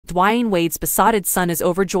Dwyane Wade's besotted son is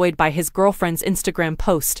overjoyed by his girlfriend's Instagram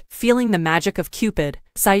post, feeling the magic of Cupid.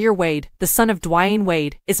 Dwyane Wade, the son of Dwyane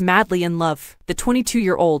Wade, is madly in love. The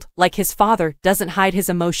 22-year-old, like his father, doesn't hide his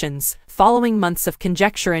emotions. Following months of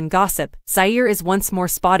conjecture and gossip, Dwyane is once more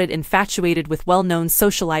spotted infatuated with well-known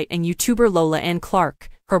socialite and YouTuber Lola Ann Clark.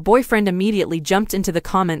 Her boyfriend immediately jumped into the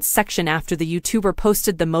comments section after the YouTuber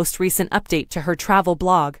posted the most recent update to her travel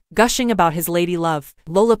blog, gushing about his lady love.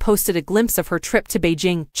 Lola posted a glimpse of her trip to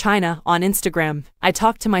Beijing, China, on Instagram. "I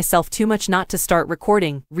talked to myself too much not to start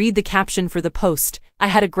recording." Read the caption for the post. "I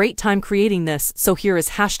had a great time creating this, so here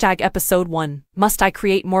is #episode 1. Must I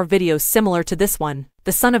create more videos similar to this one?"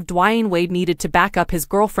 The son of Dwyane Wade needed to back up his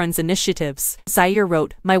girlfriend's initiatives. Dwyane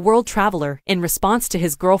wrote, "My world traveler," in response to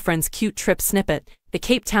his girlfriend's cute trip snippet. The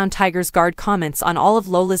Cape Town Tigers guard comments on all of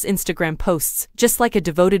Lola's Instagram posts, just like a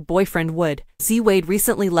devoted boyfriend would. Wade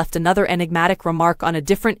recently left another enigmatic remark on a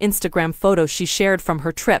different Instagram photo she shared from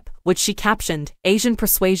her trip, which she captioned, "Asian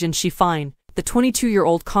persuasion she fine." The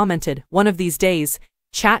 22-year-old commented, "One of these days,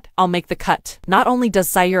 chat, I'll make the cut." Not only does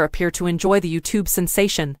Dwyane appear to enjoy the YouTube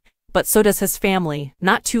sensation, but so does his family.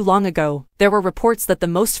 Not too long ago, there were reports that the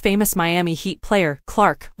most famous Miami Heat player,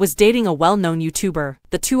 Clark, was dating a well-known YouTuber.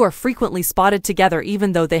 The two are frequently spotted together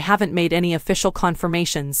even though they haven't made any official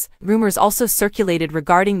confirmations. Rumors also circulated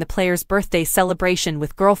regarding the player's birthday celebration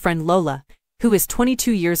with girlfriend Lola, who is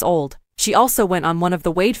 22 years old. She also went on one of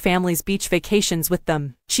the Wade family's beach vacations with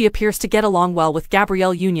them. She appears to get along well with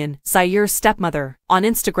Gabrielle Union, Dwyane's stepmother. On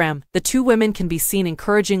Instagram, the two women can be seen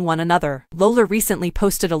encouraging one another. Lola recently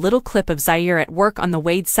posted a little clip of Dwyane at work on the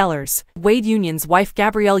Wade cellars. Wade Union's wife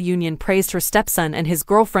Gabrielle Union praised her stepson and his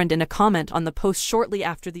girlfriend in a comment on the post shortly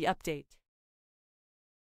after the update.